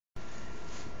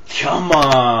Come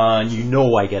on! You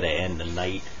know I gotta end the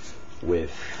night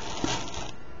with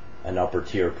an upper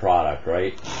tier product,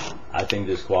 right? I think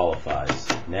this qualifies.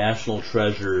 National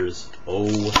Treasures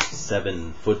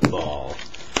 07 football.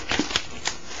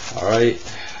 Alright,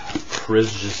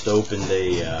 Chris just opened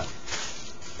a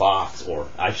box, or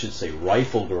I should say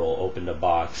Rifle Girl opened a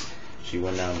box. She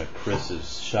went down to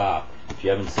Chris's shop. If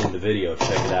you haven't seen the video,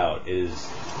 check it out. It is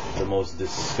the most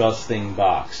disgusting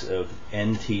box of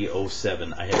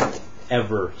NT07 I have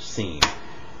ever seen.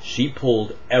 She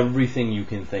pulled everything you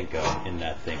can think of in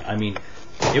that thing. I mean,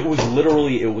 it was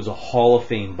literally, it was a Hall of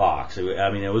Fame box. It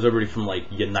was everybody from like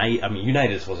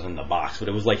Unitas wasn't in the box, but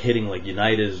it was like hitting like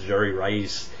Unitas, Jerry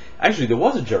Rice. Actually, there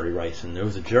was a Jerry Rice, and there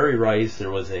was a Jerry Rice,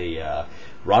 there was a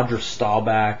Roger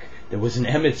Staubach, there was an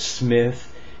Emmitt Smith,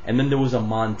 and then there was a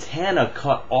Montana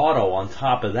cut auto on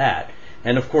top of that.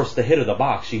 And of course, the hit of the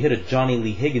box, she hit a Johnny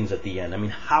Lee Higgins at the end. I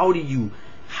mean, how do you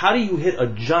hit a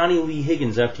Johnny Lee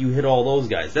Higgins after you hit all those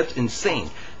guys? That's insane.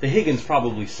 The Higgins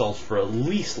probably sells for at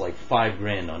least like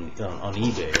 $5,000 on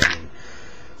eBay. I mean,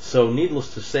 so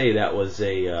needless to say, that was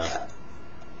a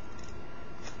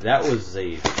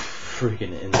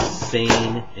freaking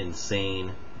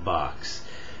insane box.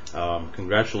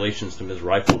 Congratulations to Ms.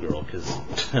 Rifle Girl, because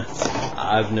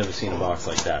I've never seen a box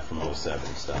like that from 07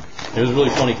 stuff. It was really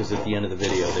funny because at the end of the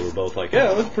video they were both like,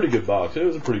 yeah, it was a pretty good box. It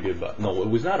was a pretty good box. No, it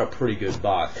was not a pretty good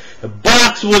box. The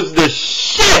box was the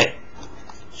shit!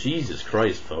 Jesus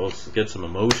Christ, folks. Get some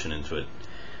emotion into it.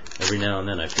 Every now and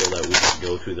then I feel that we just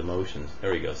go through the motions.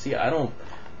 There we go. See, I don't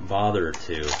bother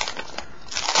to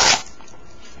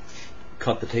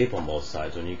cut the tape on both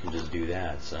sides when you can just do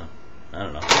that, so I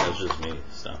don't know. That's just me.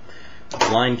 So,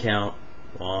 line count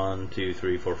 1, 2,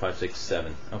 3, 4, 5, 6,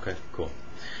 7. Okay, cool.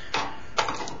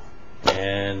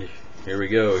 And here we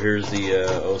go. Here's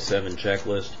the 07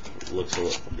 checklist.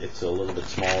 It's a little bit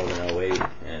smaller than 08,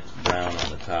 and it's brown on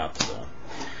the top. So,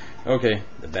 okay,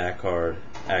 the back card.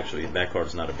 Actually, the back card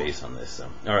is not a base on this. So,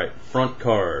 all right, front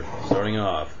card. Starting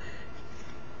off,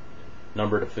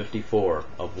 number to 54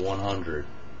 of 100.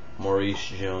 Maurice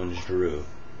Jones-Drew,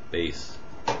 base.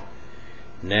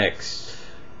 Next,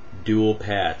 dual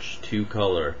patch,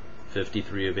 2-color,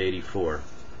 53 of 84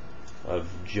 of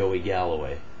Joey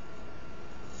Galloway.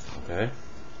 Okay.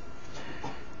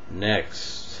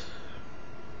 Next,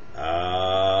 wow.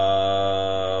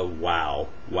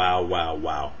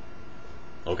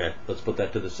 Okay, let's put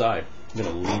that to the side. I'm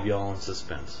gonna leave y'all in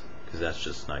suspense because that's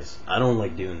just nice. I don't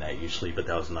like doing that usually, but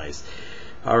that was nice.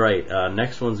 All right,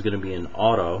 next one's gonna be an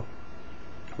auto,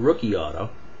 rookie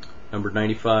auto. Number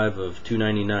 95 of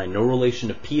 299. No relation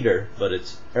to Peter, but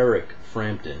it's Eric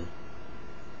Frampton.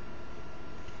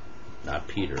 Not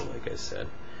Peter, like I said.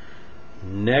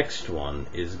 Next one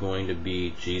is going to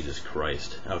be Jesus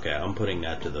Christ. Okay, I'm putting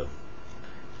that to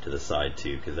the side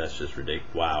too, because that's just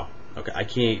ridiculous. Wow. Okay, I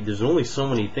can't. There's only so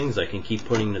many things I can keep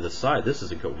putting to the side. This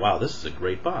is a good. Wow, this is a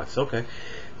great box. Okay,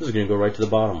 this is going to go right to the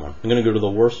bottom one. I'm going to go to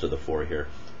the worst of the four here.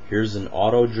 Here's an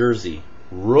auto jersey,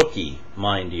 rookie,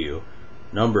 mind you.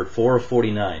 Numbered 4 of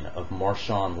 49 of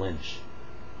Marshawn Lynch.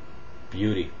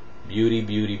 Beauty. Beauty,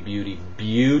 beauty, beauty,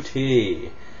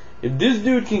 beauty. If this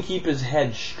dude can keep his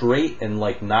head straight and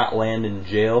like not land in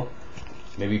jail,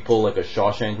 maybe pull like a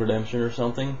Shawshank Redemption or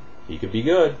something, he could be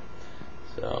good.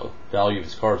 So, value of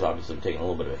his card's obviously taking a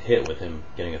little bit of a hit with him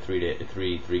getting a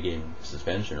three-game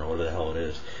suspension or whatever the hell it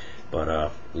is.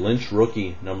 But Lynch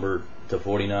rookie, number to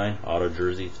 49, auto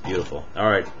jersey. It's beautiful.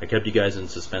 Alright, I kept you guys in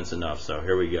suspense enough, so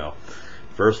here we go.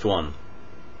 First one,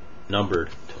 numbered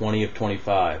 20 of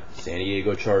 25, San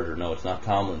Diego Charger. No, it's not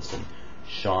Tomlinson.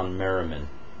 Sean Merriman.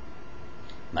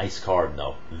 Nice card,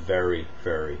 though. Very,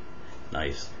 very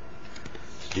nice.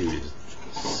 This dude is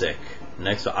sick.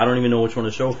 Next, I don't even know which one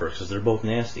to show first because they're both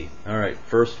nasty. Alright,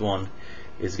 first one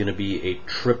is going to be a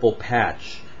triple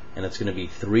patch, and it's going to be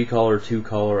 3-color,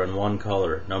 2-color, and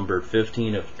 1-color. Numbered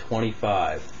 15 of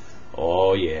 25.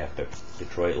 Oh, yeah,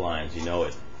 Detroit Lions. You know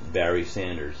it. Barry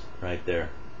Sanders, right there.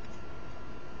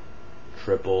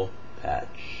 Triple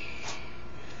patch.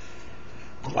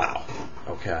 Wow.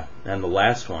 Okay. And the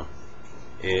last one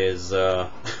is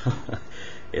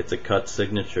it's a cut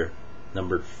signature.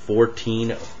 Numbered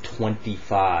 14 of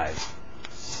 25.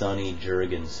 Sonny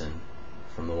Jurgensen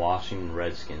from the Washington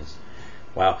Redskins.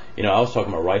 Wow. You know, I was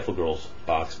talking about Rifle Girl's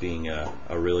box being a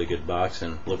really good box,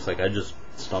 and looks like I just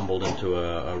stumbled into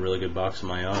a really good box of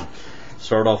my own.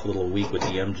 Start off a little weak with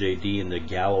the MJD and the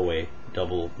Galloway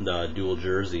dual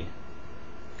jersey,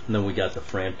 and then we got the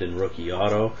Frampton rookie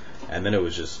auto, and then it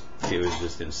was just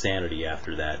insanity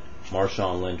after that.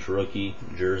 Marshawn Lynch rookie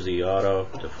jersey auto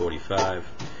to 45.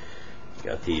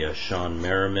 Got the Sean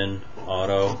Merriman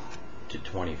auto to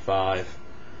 25.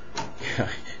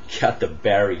 Got the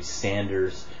Barry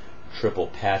Sanders triple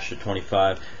patch to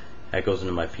 25. That goes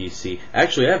into my PC.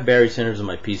 Actually, I have Barry Sanders on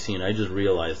my PC, and I just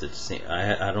realized that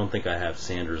I don't think I have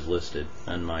Sanders listed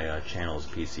on my channel's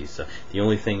PC. So the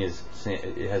only thing is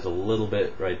it has a little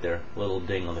bit right there, little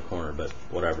ding on the corner, but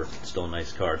whatever. It's still a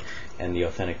nice card. And the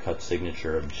authentic cut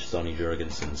signature of Sonny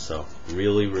Jurgensen. So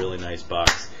really, really nice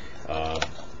box. I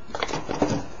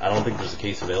don't think there's a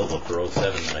case available for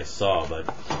 07 that I saw, but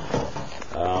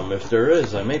if there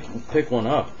is, I may pick one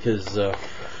up because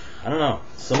I don't know.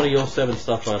 Some of the 07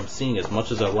 stuff I'm seeing, as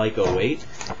much as I like 08,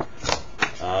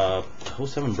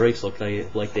 07 breaks look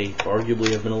like they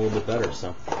arguably have been a little bit better.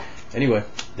 So anyway,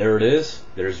 there it is.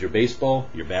 There's your baseball,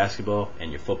 your basketball,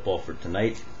 and your football for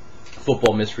tonight.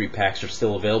 Football mystery packs are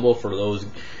still available for those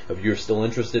of you who are still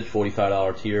interested.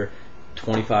 $45 tier.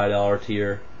 $25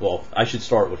 tier. Well, I should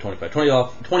start with $25.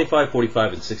 $25,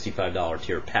 $45, and $65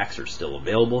 tier packs are still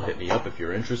available. Hit me up if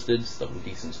you're interested. Some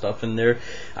decent stuff in there.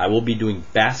 I will be doing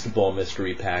basketball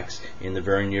mystery packs in the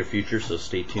very near future, so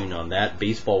stay tuned on that.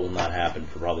 Baseball will not happen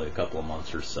for probably a couple of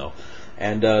months or so.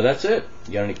 And that's it.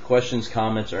 You got any questions,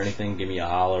 comments, or anything, give me a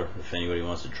holler. If anybody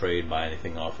wants to trade, buy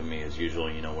anything off of me, as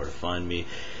usual, you know where to find me.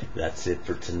 That's it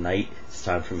for tonight. It's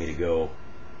time for me to go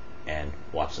and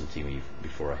watch some TV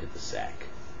before I hit the sack.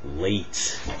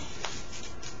 Late.